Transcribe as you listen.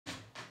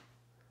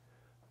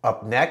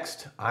Up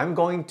next, I'm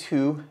going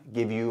to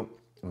give you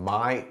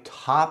my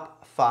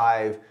top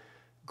 5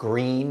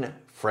 green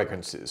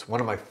fragrances. One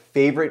of my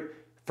favorite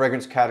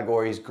fragrance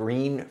categories,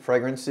 green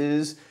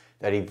fragrances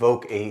that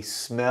evoke a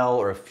smell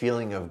or a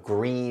feeling of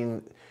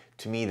green.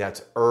 To me,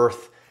 that's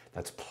earth,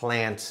 that's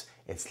plants,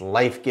 it's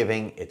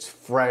life-giving, it's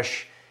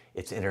fresh,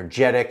 it's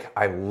energetic.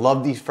 I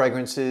love these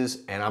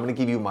fragrances, and I'm gonna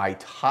give you my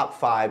top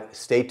 5.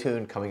 Stay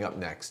tuned, coming up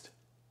next.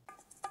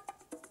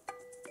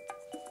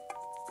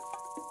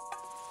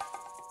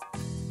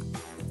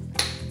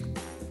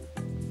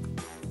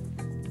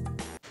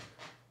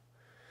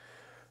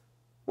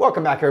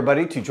 Welcome back,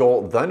 everybody, to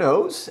Joel the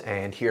Nose,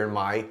 and here in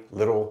my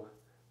little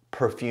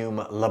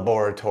perfume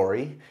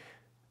laboratory,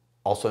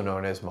 also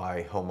known as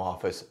my home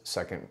office,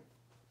 second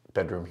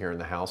bedroom here in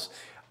the house.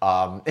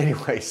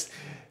 Anyways,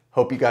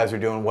 hope you guys are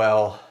doing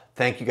well.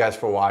 Thank you guys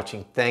for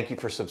watching. Thank you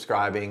for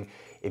subscribing.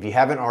 If you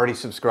haven't already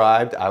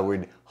subscribed, I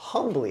would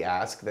humbly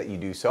ask that you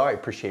do so. I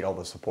appreciate all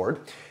the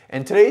support.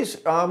 And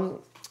today's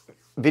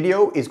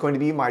video is going to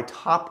be my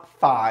top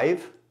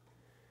 5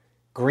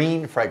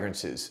 green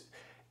fragrances.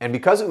 And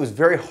because it was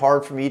very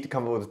hard for me to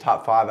come up with a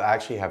top 5, I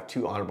actually have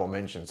 2 honorable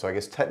mentions. So I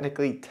guess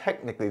technically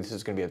this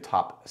is gonna be a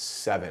top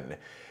 7.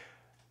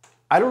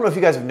 I don't know if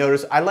you guys have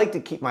noticed, I like to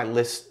keep my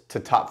list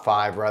to top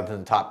 5 rather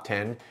than top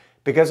 10,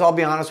 because I'll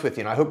be honest with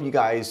you, and I hope you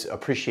guys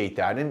appreciate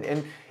that.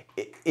 And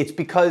it's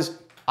because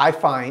I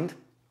find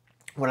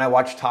when I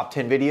watch top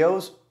 10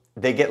 videos,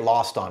 they get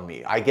lost on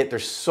me.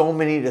 There's so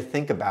many to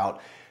think about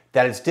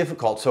that it's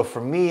difficult. So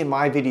for me in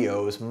my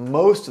videos,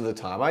 most of the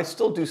time, I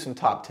still do some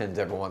top 10s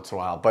every once in a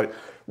while, but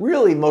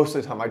really most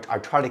of the time I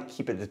try to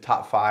keep it to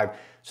top 5,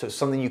 so it's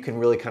something you can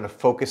really kind of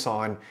focus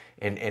on,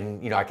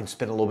 and you know, I can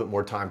spend a little bit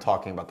more time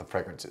talking about the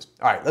fragrances.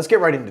 All right, let's get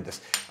right into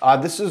this.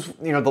 This is,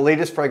 you know, the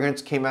latest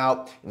fragrance came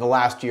out in the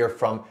last year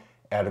from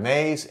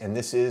Hermes, and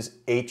this is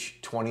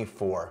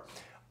H24.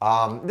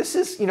 This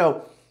is, you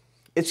know,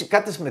 it's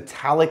got this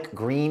metallic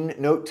green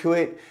note to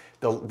it.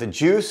 The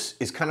juice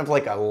is kind of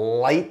like a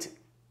light,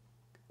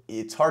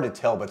 it's hard to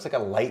tell, but it's like a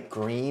light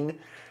green.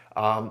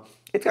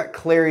 It's got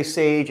clary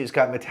sage, it's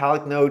got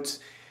metallic notes.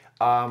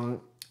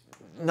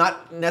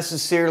 Not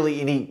necessarily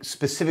any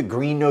specific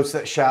green notes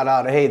that shout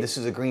out, hey, this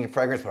is a green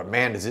fragrance, but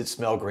man, does it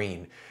smell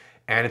green.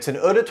 And it's an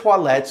eau de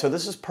toilette, so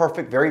this is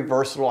perfect, very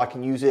versatile. I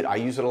can use it. I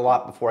use it a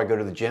lot before I go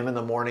to the gym in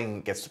the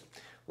morning. It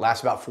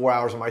lasts about 4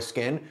 hours on my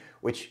skin,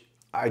 which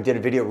I did a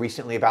video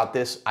recently about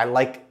this. I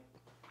like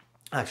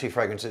actually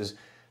fragrances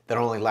that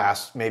only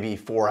last maybe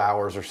 4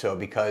 hours or so,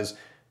 because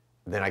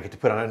then I get to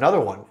put on another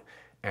one.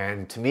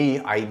 And to me,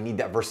 I need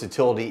that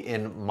versatility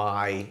in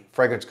my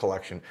fragrance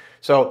collection.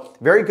 So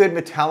very good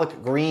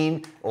metallic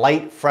green,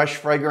 light, fresh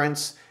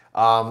fragrance.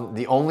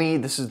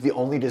 This is the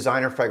only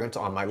designer fragrance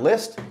on my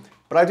list,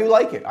 but I do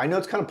like it. I know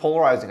it's kind of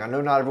polarizing. I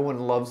know not everyone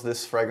loves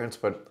this fragrance,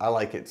 but I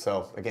like it.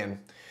 So again,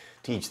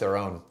 to each their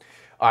own.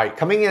 All right,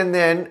 coming in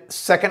then,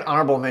 second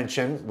honorable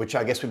mention, which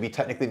I guess would be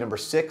technically number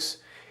 6.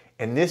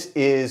 And this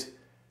is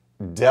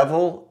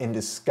Devil in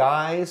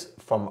Disguise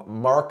from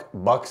Mark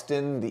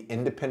Buxton, the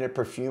independent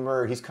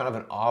perfumer. He's kind of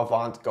an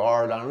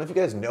avant-garde. I don't know if you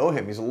guys know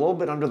him. He's a little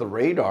bit under the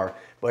radar,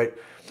 but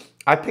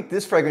I picked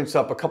this fragrance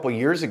up a couple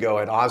years ago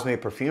at Osme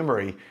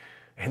Perfumery,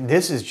 and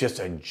this is just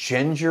a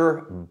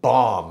ginger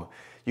bomb.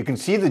 You can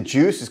see the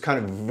juice is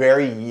kind of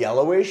very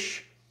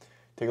yellowish.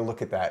 Take a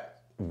look at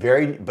that.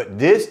 But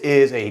this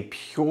is a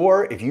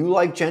pure, if you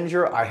like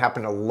ginger, I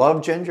happen to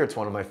love ginger. It's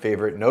one of my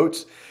favorite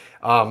notes.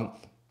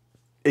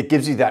 It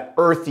gives you that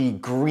earthy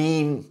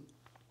green,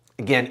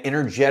 again,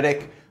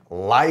 energetic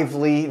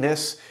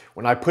liveliness.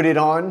 When I put it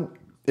on,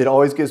 it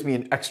always gives me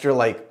an extra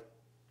like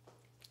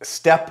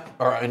step,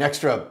 or an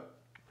extra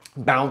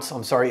bounce,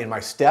 I'm sorry, in my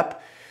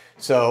step.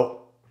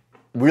 So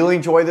really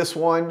enjoy this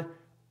one.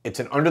 It's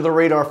an under the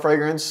radar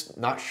fragrance.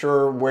 Not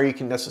sure where you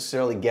can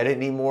necessarily get it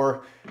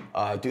anymore.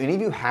 Do any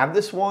of you have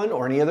this one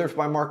or any others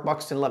by Mark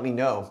Buxton? Let me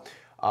know.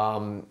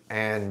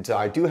 And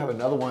I do have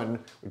another one,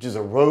 which is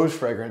a rose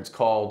fragrance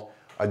called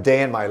A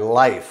Day in My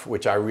Life,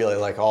 which I really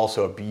like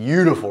also, a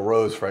beautiful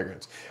rose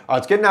fragrance.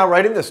 Let's get now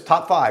right in this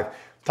top 5.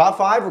 Top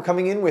 5, we're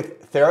coming in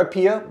with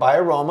Therapia by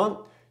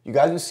Aroma. You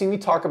guys have seen me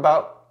talk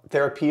about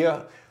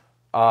Therapia.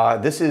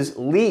 This is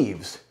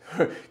Leaves.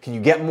 Can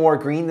you get more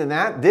green than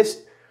that?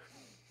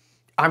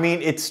 I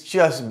mean, it's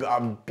just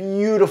a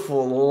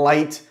beautiful,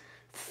 light,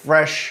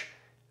 fresh,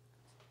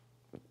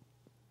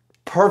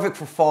 perfect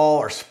for fall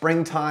or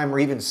springtime or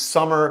even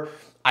summer.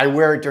 I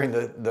wear it during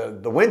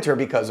the winter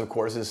because, of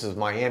course, this is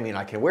Miami and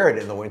I can wear it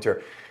in the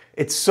winter.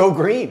 It's so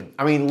green.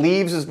 I mean,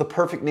 Leaves is the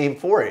perfect name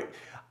for it.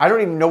 I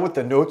don't even know what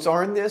the notes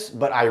are in this,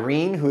 but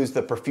Irene, who is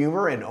the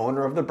perfumer and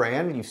owner of the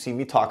brand, you've seen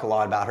me talk a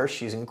lot about her.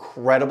 She's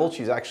incredible.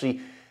 She's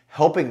actually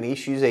helping me.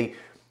 She's a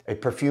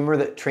perfumer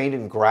that trained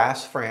in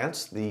Grasse,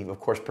 France, the, of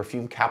course,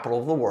 perfume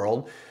capital of the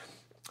world.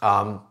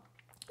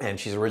 And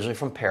she's originally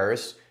from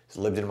Paris. Has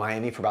lived in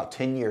Miami for about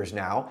 10 years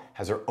now.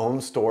 Has her own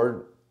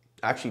store,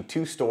 actually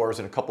 2 stores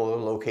in a couple of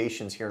other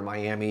locations here in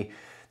Miami.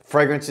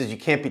 Fragrances, you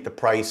can't beat the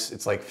price.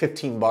 It's like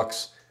 15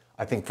 bucks,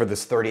 I think, for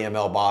this 30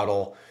 ml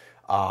bottle.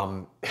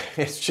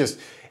 It's just,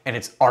 and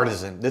it's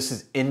artisan. This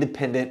is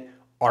independent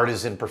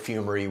artisan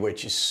perfumery,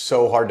 which is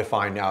so hard to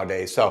find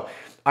nowadays. So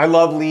I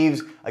love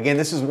leaves. Again,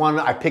 this is one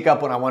I pick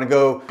up when I want to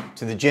go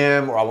to the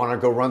gym or I want to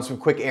go run some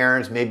quick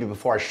errands, maybe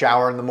before I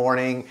shower in the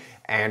morning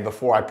and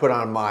before I put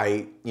on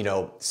my,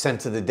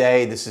 scent of the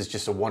day. This is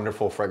just a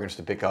wonderful fragrance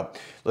to pick up.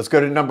 Let's go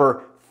to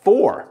number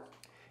 4.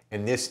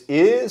 And this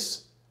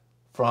is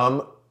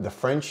from the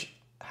French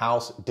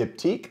house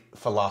Diptyque,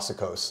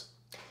 Philosophos.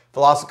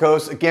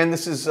 Philosophos, again,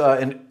 this is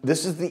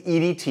the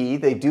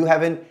EDT. They do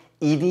have an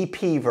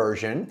EDP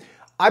version.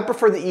 I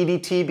prefer the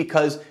EDT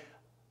because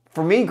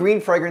for me, green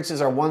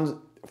fragrances are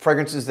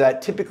fragrances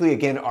that typically,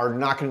 again, are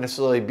not going to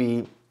necessarily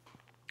be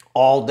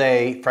all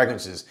day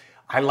fragrances.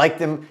 I like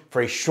them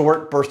for a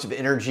short burst of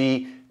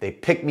energy. They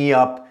pick me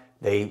up.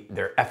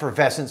 They're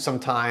effervescent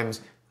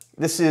sometimes.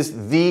 This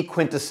is the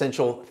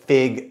quintessential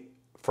fig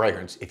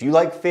fragrance. If you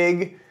like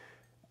fig,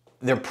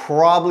 there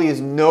probably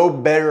is no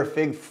better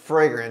fig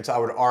fragrance, I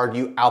would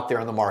argue, out there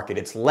on the market.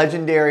 It's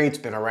legendary. It's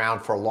been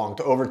around for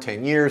over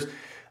 10 years.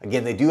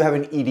 Again, they do have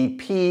an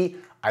EDP.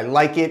 I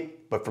like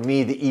it, but for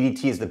me, the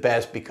EDT is the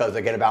best because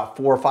I get about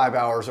 4 or 5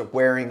 hours of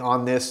wearing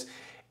on this.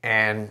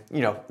 And,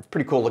 it's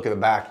pretty cool. Look at the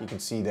back. You can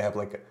see they have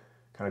like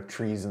kind of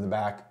trees in the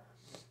back.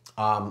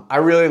 I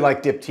really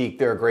like Diptyque.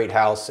 They're a great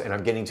house, and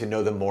I'm getting to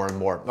know them more and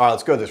more. All right,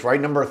 let's go to this, right?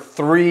 Number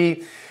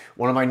 3,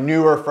 one of my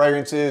newer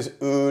fragrances,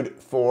 Oud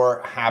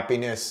for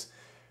Happiness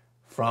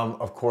from,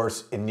 of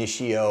course,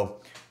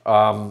 Initio.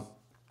 And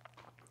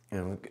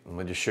I'm going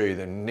to just show you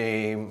the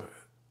name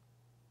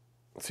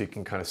so you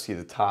can kind of see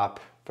the top.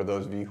 For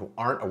those of you who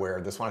aren't aware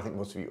of this one, I think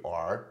most of you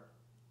are.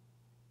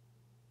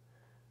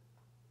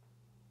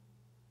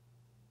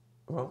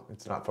 Well,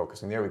 it's not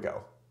focusing. There we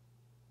go.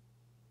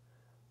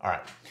 All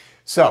right.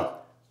 So,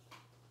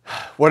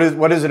 what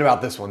is it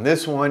about this one?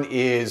 This one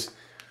is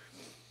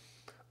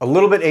a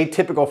little bit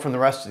atypical from the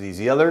rest of these.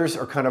 The others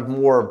are kind of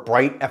more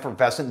bright,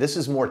 effervescent. This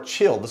is more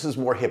chill. This is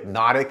more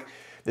hypnotic.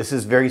 This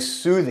is very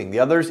soothing. The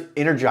others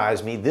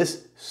energize me.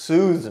 This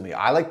soothes me.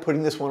 I like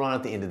putting this one on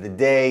at the end of the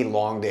day,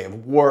 long day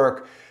of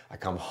work. I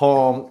come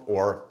home,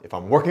 or if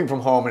I'm working from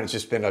home and it's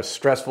just been a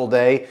stressful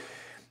day.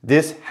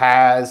 This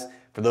has,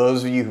 for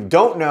those of you who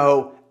don't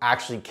know,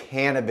 actually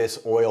cannabis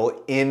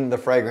oil in the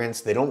fragrance.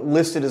 They don't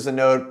list it as a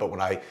note, but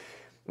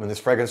when this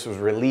fragrance was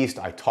released,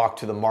 I talked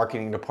to the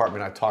marketing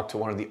department. I talked to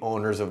one of the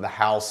owners of the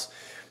house,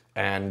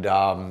 and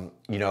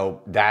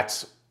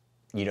that's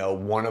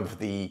one of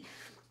the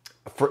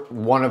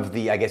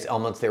I guess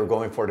elements they were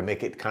going for to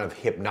make it kind of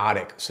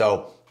hypnotic.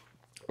 So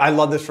I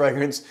love this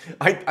fragrance.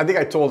 I think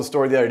I told a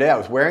story the other day. I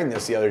was wearing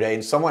this the other day,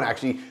 and someone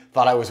actually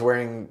thought I was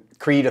wearing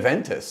Creed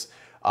Aventus.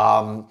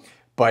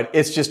 But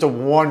it's just a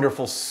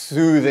wonderful,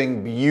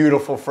 soothing,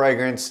 beautiful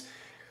fragrance.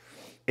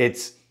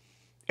 It's,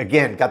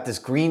 again, got this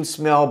green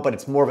smell, but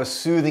it's more of a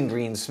soothing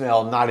green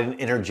smell, not an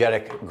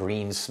energetic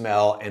green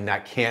smell. And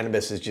that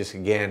cannabis is just,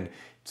 again,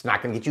 it's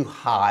not going to get you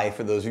high.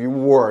 For those of you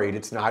worried,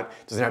 it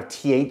doesn't have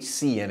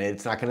THC in it.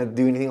 It's not going to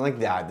do anything like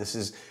that. This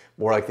is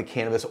more like the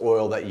cannabis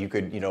oil that you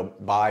could,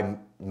 buy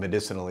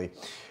medicinally.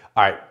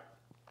 All right,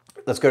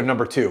 let's go to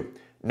number 2.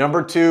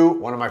 Number 2,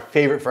 one of my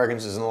favorite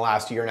fragrances in the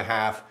last year and a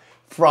half.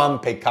 From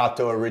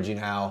Peccato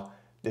Originale,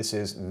 this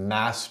is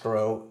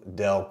Mastro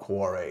del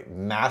Cuore.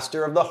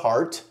 Master of the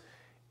Heart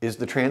is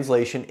the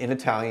translation in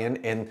Italian.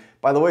 And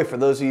by the way, for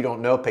those of you who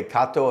don't know,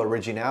 Peccato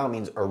Originale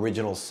means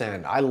original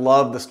sin. I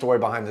love the story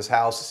behind this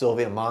house.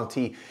 Silvia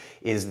Monti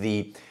is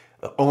the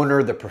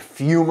owner, the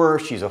perfumer.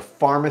 She's a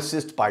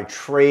pharmacist by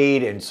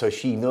trade, and so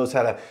she knows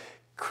how to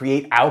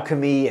create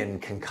alchemy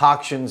and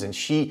concoctions, and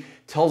she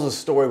tells a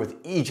story with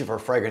each of her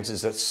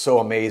fragrances that's so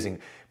amazing.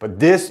 But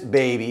this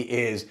baby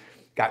is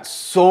got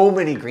so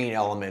many green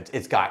elements.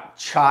 It's got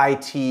chai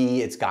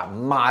tea, it's got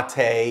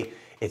mate,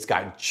 it's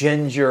got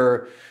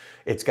ginger,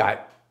 it's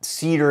got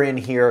cedar in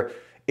here.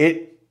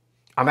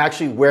 I'm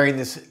actually wearing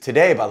this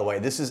today, by the way.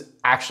 This is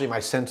actually my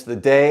scent of the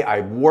day.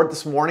 I wore it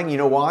this morning. You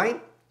know why?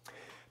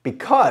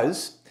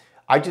 Because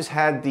I just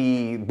had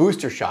the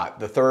booster shot,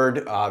 the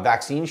 3rd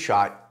vaccine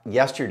shot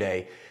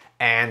yesterday.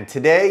 And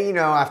today,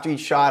 after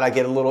each shot, I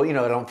get a little,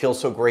 I don't feel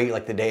so great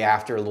like the day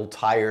after, a little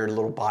tired, a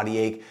little body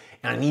ache.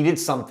 And I needed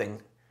something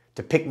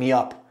to pick me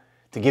up,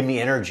 to give me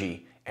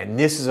energy. And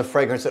this is a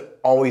fragrance that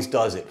always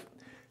does it.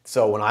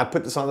 So when I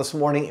put this on this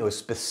morning, it was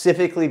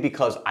specifically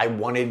because I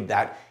wanted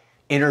that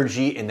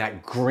energy and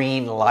that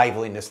green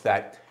liveliness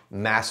that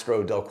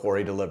Mastro del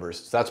Cuore delivers.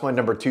 So that's my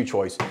number 2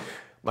 choice.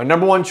 My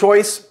number 1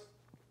 choice,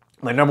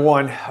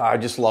 I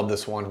just love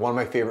this one. One of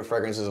my favorite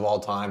fragrances of all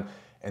time.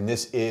 And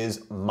this is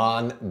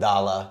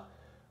Mandala.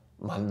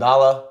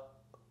 Mandala,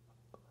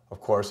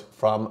 of course,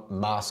 from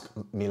Masque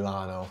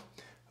Milano.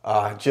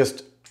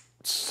 Just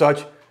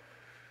such,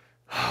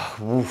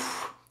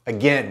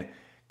 again,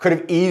 could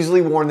have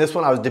easily worn this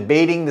one. I was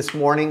debating this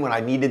morning when I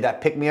needed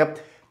that pick-me-up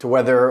to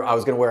whether I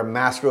was going to wear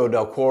Mastro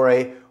del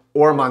Cuore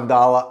or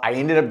Mandala. I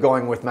ended up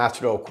going with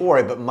Mastro del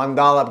Cuore, but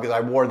Mandala, because I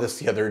wore this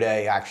the other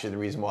day, actually the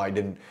reason why I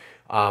didn't.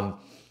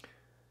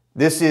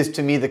 This is,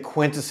 to me, the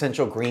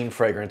quintessential green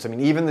fragrance. I mean,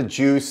 even the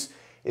juice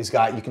is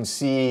got, you can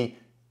see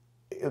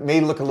it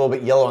may look a little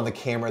bit yellow on the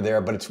camera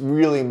there, but it's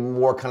really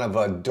more kind of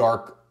a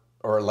dark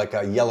or like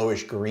a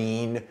yellowish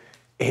green.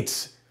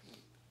 It's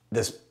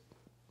this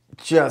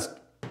just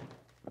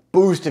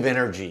boost of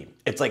energy.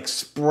 It's like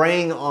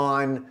spraying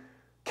on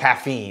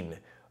caffeine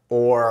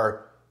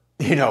or,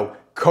 you know,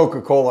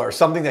 Coca-Cola or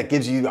something that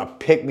gives you a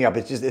pick-me-up.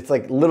 It's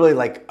like literally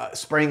like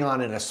spraying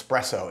on an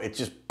espresso. It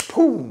just,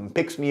 boom,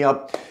 picks me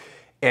up.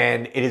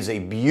 And it is a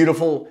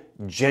beautiful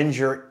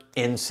ginger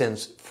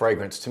incense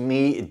fragrance. To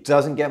me, it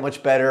doesn't get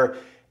much better.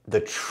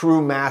 The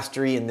true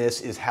mastery in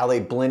this is how they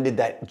blended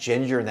that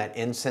ginger and that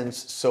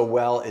incense so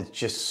well. It's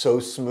just so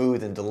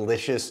smooth and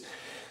delicious.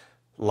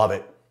 Love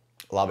it,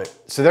 love it.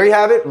 So there you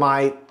have it,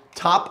 my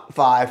top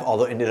 5,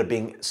 although it ended up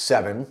being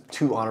 7,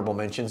 2 honorable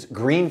mentions,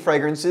 green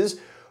fragrances.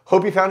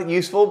 Hope you found it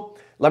useful.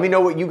 Let me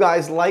know what you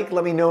guys like.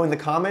 Let me know in the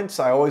comments.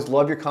 I always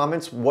love your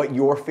comments, what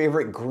your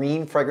favorite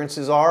green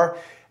fragrances are,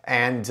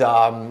 and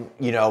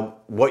you know,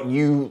 what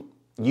you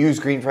use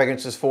green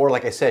fragrances for.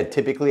 Like I said,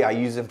 typically I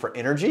use them for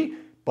energy,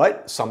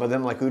 but some of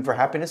them, like Oud for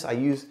Happiness, I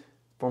use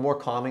for more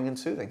calming and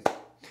soothing.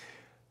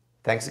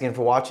 Thanks again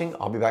for watching.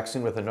 I'll be back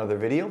soon with another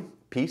video.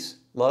 Peace,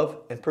 love,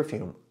 and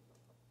perfume.